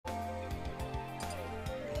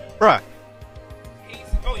Bruh.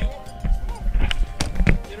 Oh, you won't.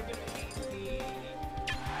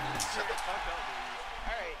 Shut the fuck up, dude.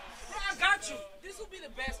 Alright. Bro, I got you. This will be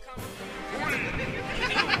the best comment.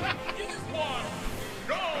 You just won.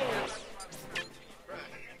 Go.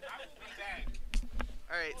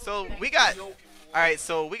 Alright,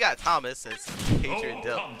 so we got Thomas since Patriot and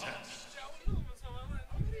Dip.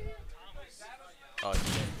 Oh shit,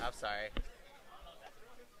 I'm sorry.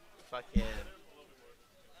 Fucking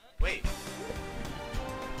wait.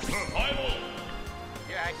 Survival.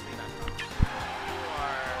 You're actually not Thomas. You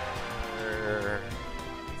are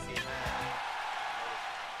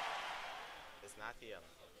it's not the other.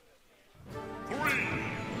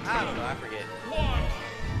 I don't know, I forget.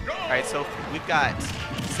 Alright, so we've got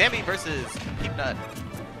Sammy versus Peabnut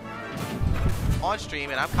on stream,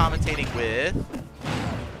 and I'm commentating with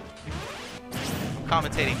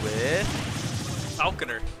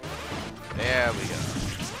Falconer. There we go.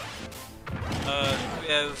 We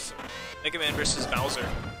have Mega Man versus Bowser.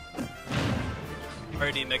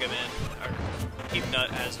 Already Mega Man, or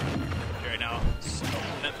Peabnut as right now. So,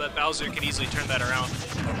 but Bowser can easily turn that around.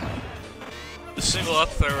 The single up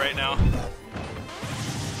throw right now.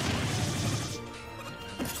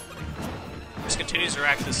 Just continues to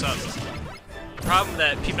rack this up. The problem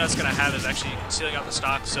that Peabnut's going to have is actually sealing out the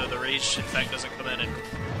stock so the rage effect doesn't come in and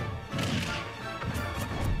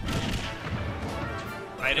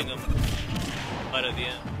biting him right at the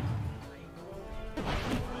end.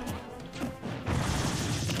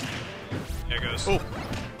 There it goes. Ooh.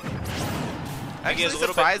 I'm he has actually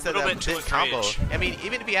surprised little at bit too this much combo. rage. I mean,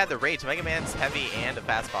 even if he had the rage, Mega Man's heavy and a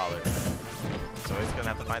fast faller. So he's going to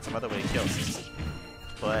have to find some other way to kill.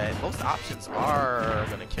 But most options are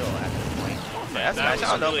going to kill at this point. Man, that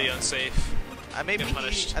was really unsafe. I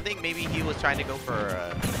think maybe he was trying to go for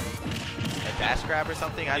a dash grab or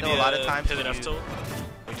something. I know a lot of times when you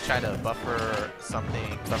try to buffer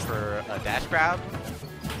something, buffer a dash grab,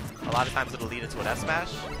 a lot of times it'll lead into an F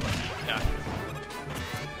smash. Yeah.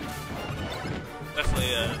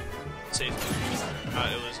 Definitely safe.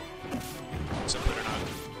 It was simple or not.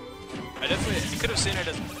 You could have seen it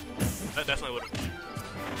as. I definitely would have.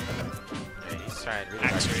 Yeah, he's trying really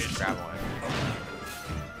hard to grab one.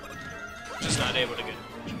 Just not able to get.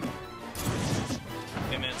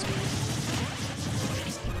 Okay, man.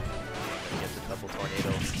 Get the double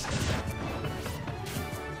tornado.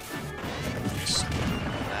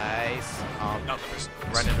 Nice.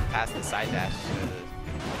 Running past the side dash.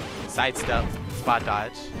 Side step, spot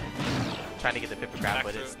dodge. Trying to get the pip grab,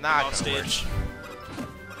 but it's not off stage.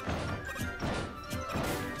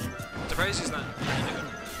 Surprised he's not.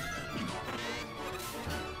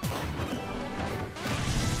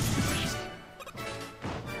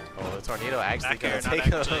 Oh, the tornado actually gonna take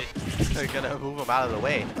him. They're gonna move him out of the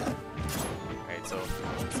way. Alright, so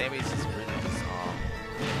Sammy's just really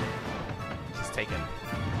just taking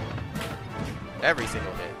every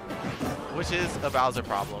single hit, which is a Bowser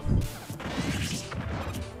problem.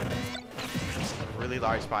 Really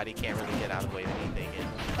large body, can't really get out of the way of anything.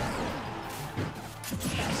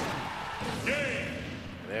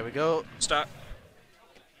 There we go. Stop.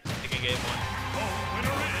 Taking game one.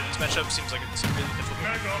 This matchup seems like it's really difficult.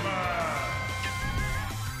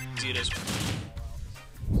 See, it is.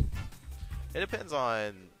 It depends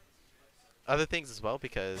on other things as well,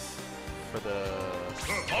 because for the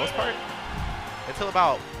most part, until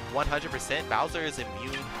about 100%, Bowser is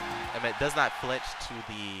immune. I mean, it does not flinch to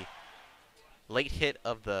the late hit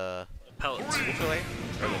of the pellets. Neutral A,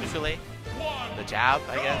 or the neutral A. The jab,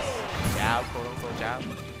 I guess. Jab, quote unquote jab.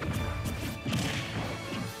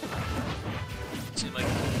 Seemed like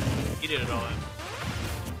he did it all in.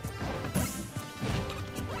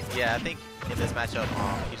 Yeah, I think in this matchup,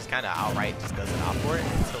 he just kind of outright just doesn't opt for it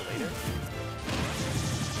until later.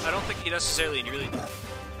 I don't think he necessarily really.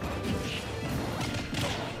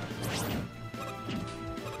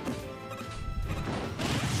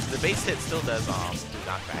 The base hit still does do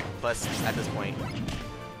knockback. Plus, at this point,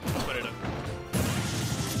 put it up.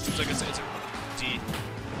 Seems like it's a D.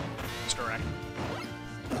 It's correct.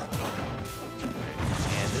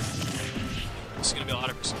 And this is gonna be a lot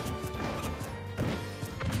of percent.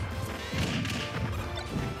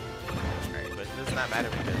 Alright, but it does not matter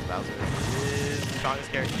because Bowser is the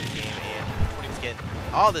strongest character in the game, and he's getting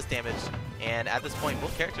all this damage. And at this point,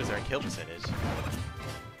 both characters are in kill percentage.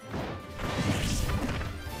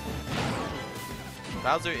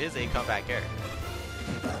 Bowser is a comeback character.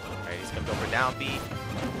 Alright, he's gonna go for down B.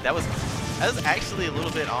 That was actually a little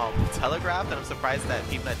bit telegraphed, and I'm surprised that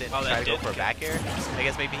Peabnut didn't try to go for a back air. I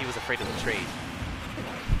guess maybe he was afraid of the trade.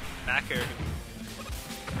 Back air.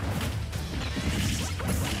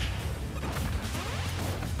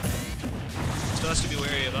 has to be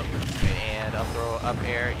wary of up. Okay, and up throw, up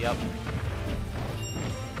air. Yep.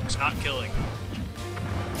 It's not killing.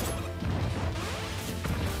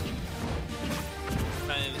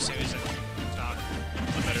 Not in the same as it's not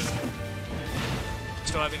better than.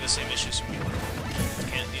 Still having the same issues.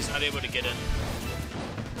 He's not able to get in.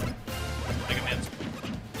 Like a man's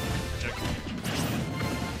check.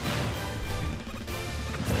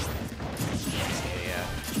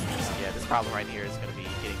 Yeah, this problem right here is going to be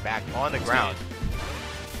getting back on the ground.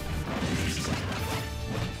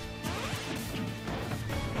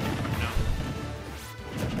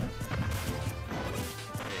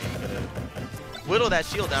 Whittle that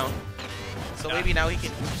shield down. So maybe now he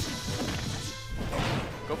can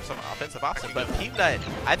go for some offensive option. But Peabnut,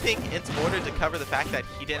 I think in order to cover the fact that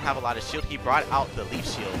he didn't have a lot of shield, he brought out the leaf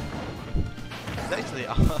shield. It's actually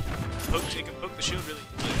He can poke the shield really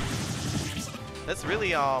easily. that's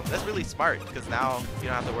really smart, because now you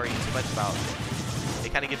don't have to worry too much about it.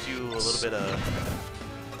 Kind of gives you a little bit of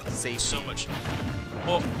safety. So much.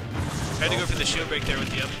 Well, I had to go for the shield break there with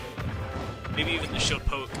the up. Maybe even the shield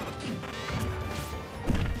poke.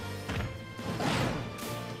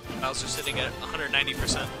 Bowser sitting at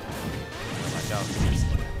 190%. Watch out.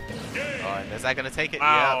 Oh, and is that going to take it?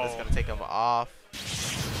 Wow. Yeah, that's going to take him off.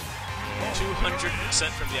 200%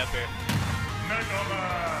 from the up air.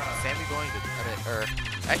 Sammy going to cut it, or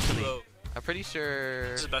actually, Whoa. I'm pretty sure.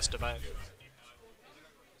 This is best of 5.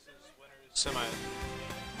 Semi.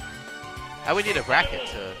 I would need a bracket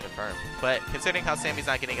to confirm, but considering how Sammy's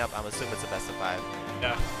not getting up, I'm assuming it's a best of 5.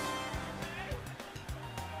 Yeah.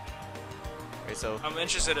 Okay, so I'm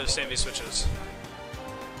interested if Sammy switches.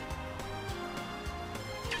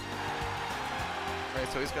 Alright,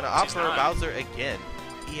 so he's going to opt for Bowser again.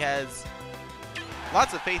 He has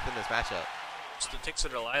lots of faith in this matchup. Just it takes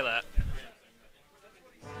it to Lilat.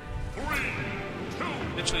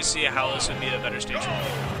 Eventually see how this would be a better stage.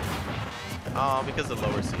 Because of the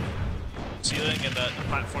lower ceiling. Ceiling and the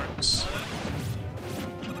platforms.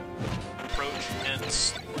 Approach and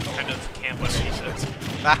kind of camp underneath it.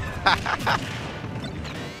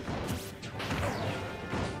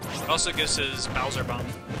 Also gives his Bowser bomb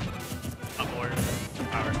up more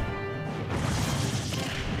power.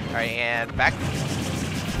 Alright, and back.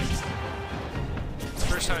 It's the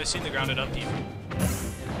first time I've seen the grounded up even.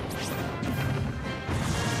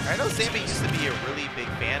 I know Sammy used to be a really big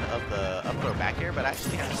fan of the up throw back air, but I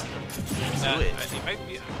actually haven't seen him do it. He might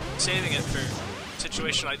be saving it for a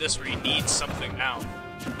situation like this where he needs something now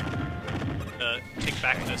to take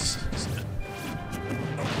back this.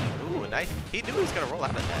 Ooh, nice. He knew he was going to roll out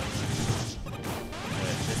of that. But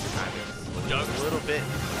this time it was a little bit,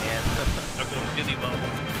 and really low.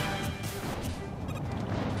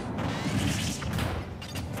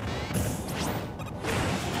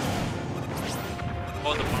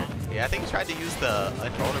 Oh, the bomb. Yeah, I think he tried to use the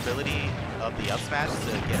invulnerability of the up smash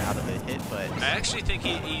to get out of the hit, but I actually think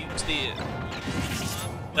he used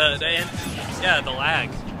the lag.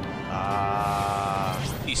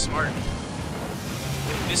 He's smart.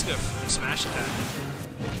 Basically a smash attack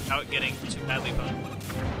without getting too badly bumped.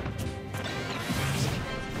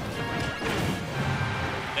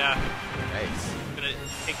 Yeah. Nice. Gonna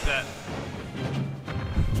take that.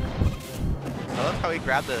 I love how he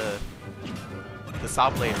grabbed the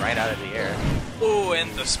saw blade right out of the air. Oh, and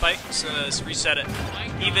the spike's gonna reset it.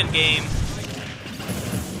 Even game.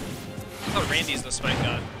 Oh, Randy's the spike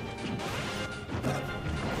god.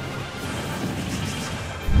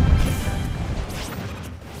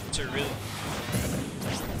 It's a really.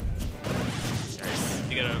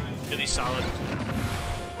 You get a really solid.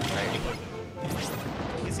 Right. You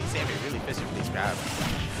can see Sammy really fishing for these grabs.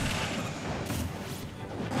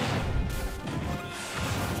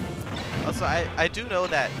 Also, I do know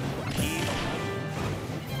that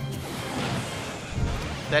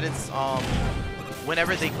it's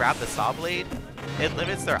whenever they grab the saw blade, it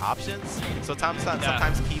limits their options. So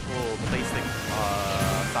sometimes people place the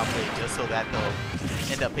saw blade just so that they'll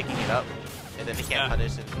end up picking it up, and then they can't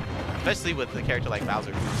punish it. Especially with a character like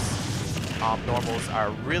Bowser, whose normals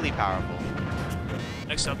are really powerful.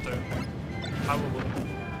 Next up, though, probably.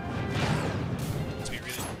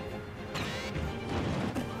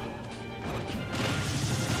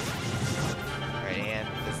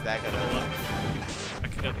 That gonna I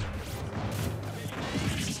can go.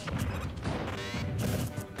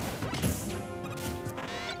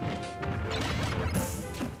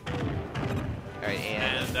 Alright,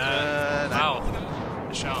 and wow.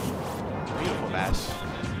 The shot. Beautiful bash.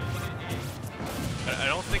 I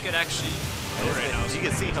don't think it actually right now. You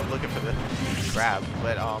can see him looking for the grab,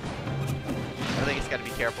 but I think he's gotta be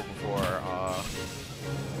careful before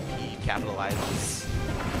he capitalizes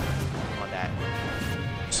on that.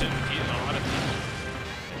 to defeat a lot of people.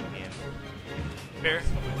 Fair.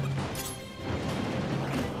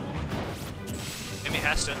 Maybe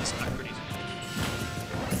has to end this back pretty easy.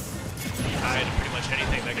 Hide pretty much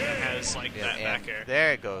anything that has like that back air.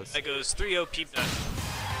 There it goes. That goes 3-0 Peabnut.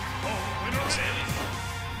 Sammy.